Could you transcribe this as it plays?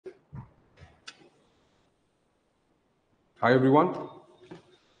Hi everyone,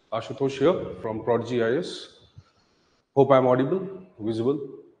 Ashutosh here from Prodigy IS. Hope I'm audible, visible,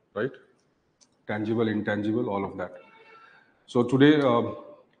 right? Tangible, intangible, all of that. So today,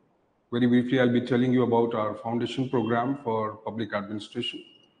 very briefly, I'll be telling you about our foundation program for public administration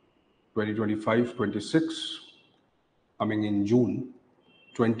 2025-26, coming in June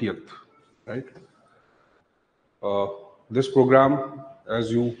 20th, right? This program,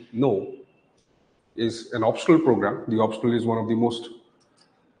 as you know, is an optional program. The optional is one of the most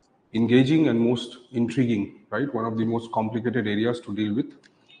engaging and most intriguing, right? One of the most complicated areas to deal with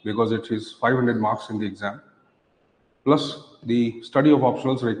because it is 500 marks in the exam. Plus, the study of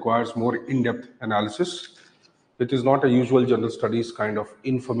optionals requires more in-depth analysis. It is not a usual general studies kind of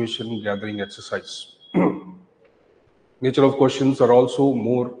information gathering exercise. Nature of questions are also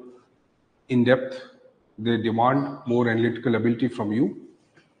more in-depth. They demand more analytical ability from you.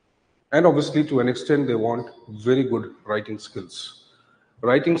 And obviously, to an extent, they want very good writing skills.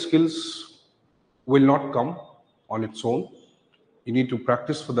 Writing skills will not come on its own. You need to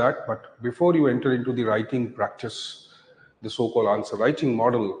practice for that. But before you enter into the writing practice, the so-called answer writing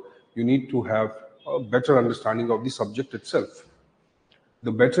model, you need to have a better understanding of the subject itself.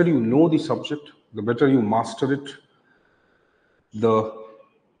 The better you know the subject, the better you master it, the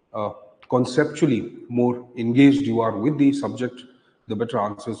uh, conceptually more engaged you are with the subject, the better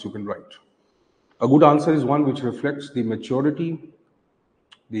answers you can write. A good answer is one which reflects the maturity,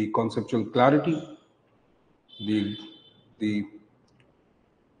 the conceptual clarity, the, the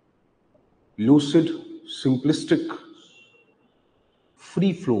lucid, simplistic,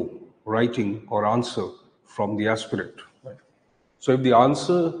 free flow writing or answer from the aspirant. Right? So if the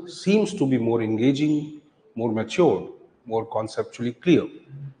answer seems to be more engaging, more mature, more conceptually clear,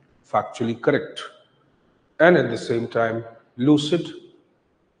 factually correct, and at the same time lucid,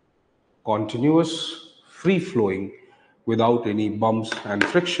 continuous, free flowing, without any bumps and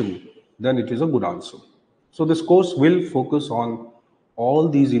friction, then it is a good answer. So this course will focus on all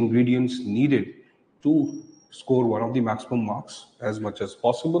these ingredients needed to score one of the maximum marks as much as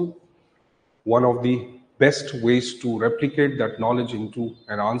possible. One of the best ways to replicate that knowledge into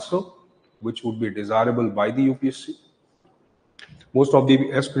an answer, which would be desirable by the UPSC. Most of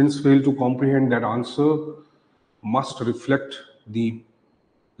the aspirants fail to comprehend that answer must reflect the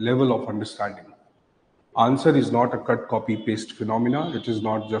level of understanding. Answer is not a cut, copy, paste phenomena. It is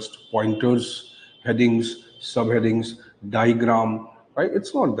not just pointers, headings, subheadings, diagram, right?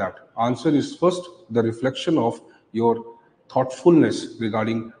 It's not that. Answer is first the reflection of your thoughtfulness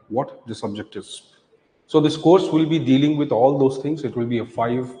regarding what the subject is. So this course will be dealing with all those things. It will be a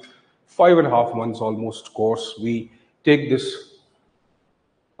 5.5 months almost course. We take this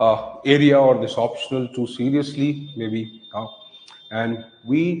area or this optional too seriously, maybe, and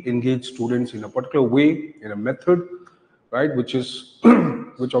we engage students in a particular way, in a method, right, which is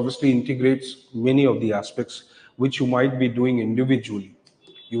which obviously integrates many of the aspects which you might be doing individually.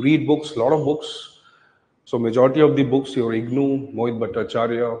 You read books, a lot of books. So majority of the books, your IGNOU, Mohit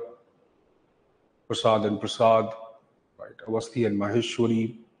Bhattacharya, Prasad and Prasad, right, Avasthi and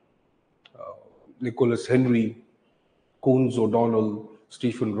Maheshwari, Nicholas Henry, Coons O'Donnell,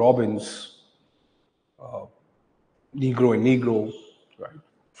 Stephen Robbins, Negro and Negro, right?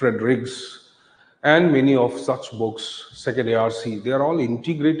 Fred Riggs, and many of such books, second ARC, they are all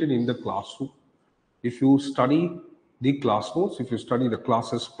integrated in the classroom. If you study the class notes, if you study the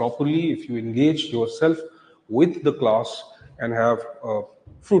classes properly, if you engage yourself with the class and have a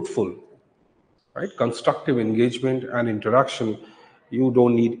fruitful, right, constructive engagement and interaction, you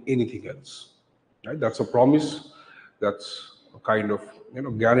don't need anything else. Right? That's a promise. That's a kind of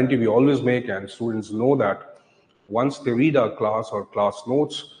guarantee we always make, and students know that once they read our class or class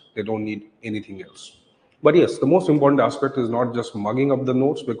notes, they don't need anything else. But yes, the most important aspect is not just mugging up the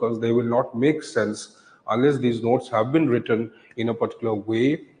notes, because they will not make sense unless these notes have been written in a particular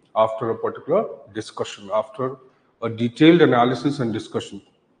way after a particular discussion, after a detailed analysis and discussion.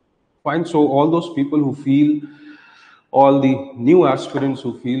 Fine. So all those people who feel, all the new aspirants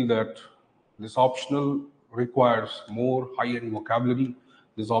who feel that this optional requires more high-end vocabulary,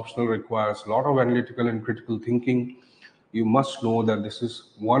 this optional requires a lot of analytical and critical thinking, you must know that this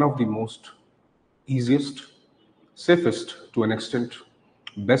is one of the most easiest, safest to an extent,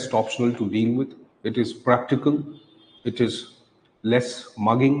 best optional to deal with. It is practical, it is less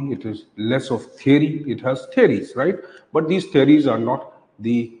mugging, it is less of theory. It has theories, right? But these theories are not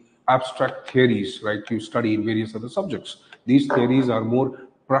the abstract theories, right, you study in various other subjects. These theories are more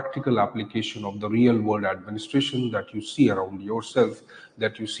practical application of the real world administration that you see around yourself,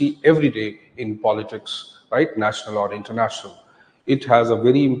 that you see every day in politics, right, national or international. It has a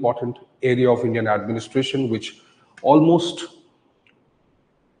very important area of Indian administration which almost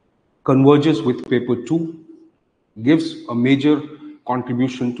converges with paper 2, gives a major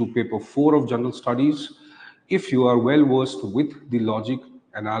contribution to paper 4 of general studies. If you are well versed with the logic,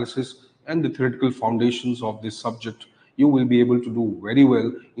 analysis, and the theoretical foundations of this subject, you will be able to do very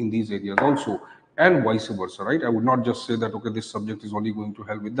well in these areas also, and vice versa, right? I would not just say that, okay, this subject is only going to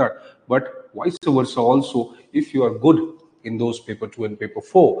help with that, but vice versa also. If you are good in those paper 2 and paper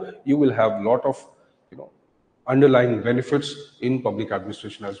 4, you will have a lot of, underlying benefits in public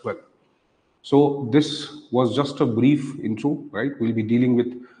administration as well. So this was just a brief intro, right? We'll be dealing with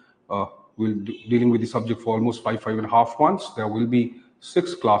dealing with the subject for almost 5.5 months. There will be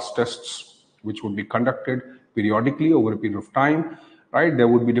 6 class tests which would be conducted periodically over a period of time, right? There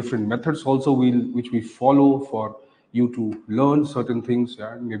would be different methods also which we follow for you to learn certain things,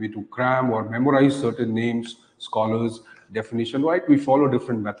 yeah? Maybe to cram or memorize certain names, scholars, definition, right? We follow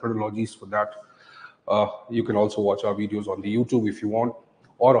different methodologies for that. You can also watch our videos on the YouTube if you want,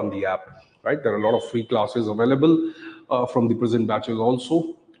 or on the app, right? There are a lot of free classes available from the present batches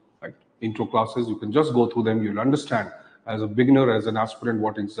also, right? Intro classes, you can just go through them. You'll understand as a beginner, as an aspirant,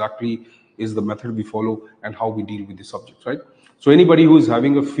 what exactly is the method we follow and how we deal with the subject, right? So anybody who is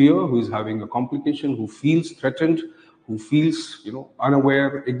having a fear, who is having a complication, who feels threatened, who feels,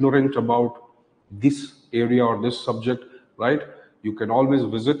 unaware, ignorant about this area or this subject, right? You can always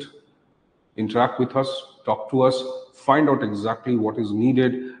visit, interact with us, talk to us, find out exactly what is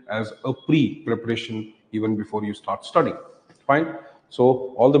needed as a pre-preparation even before you start studying. Fine.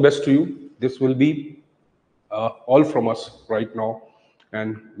 So all the best to you. This will be all from us right now.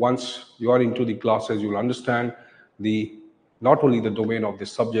 And once you are into the classes, you'll understand the not only the domain of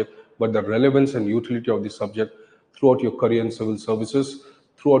this subject, but the relevance and utility of this subject throughout your career in civil services,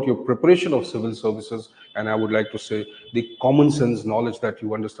 throughout your preparation of civil services. And I would like to say the common sense knowledge that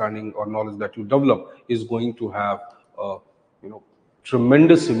you understanding or knowledge that you develop is going to have a,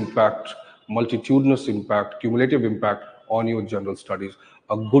 tremendous impact, multitudinous impact, cumulative impact on your general studies.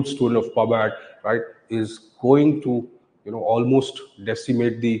 A good student of PubAd, right, is going to, almost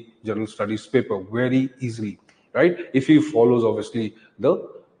decimate the general studies paper very easily, right? If he follows obviously the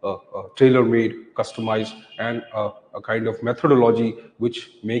tailor-made, customized, and a kind of methodology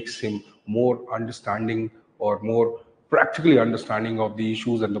which makes him more understanding or more practically understanding of the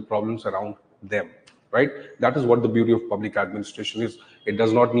issues and the problems around them, right? That is what the beauty of public administration is. It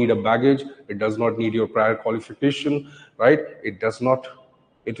does not need a baggage. It does not need your prior qualification, right? It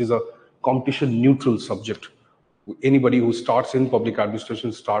is a competition neutral subject. Anybody who starts in public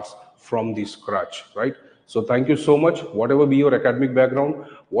administration starts from the scratch, right? So thank you so much. Whatever be your academic background,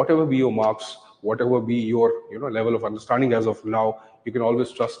 whatever be your marks, whatever be your level of understanding as of now, you can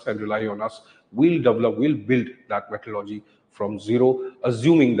always trust and rely on us. We'll build that methodology from zero,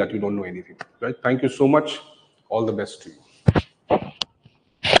 assuming that you don't know anything, right? Thank you so much. All the best to you.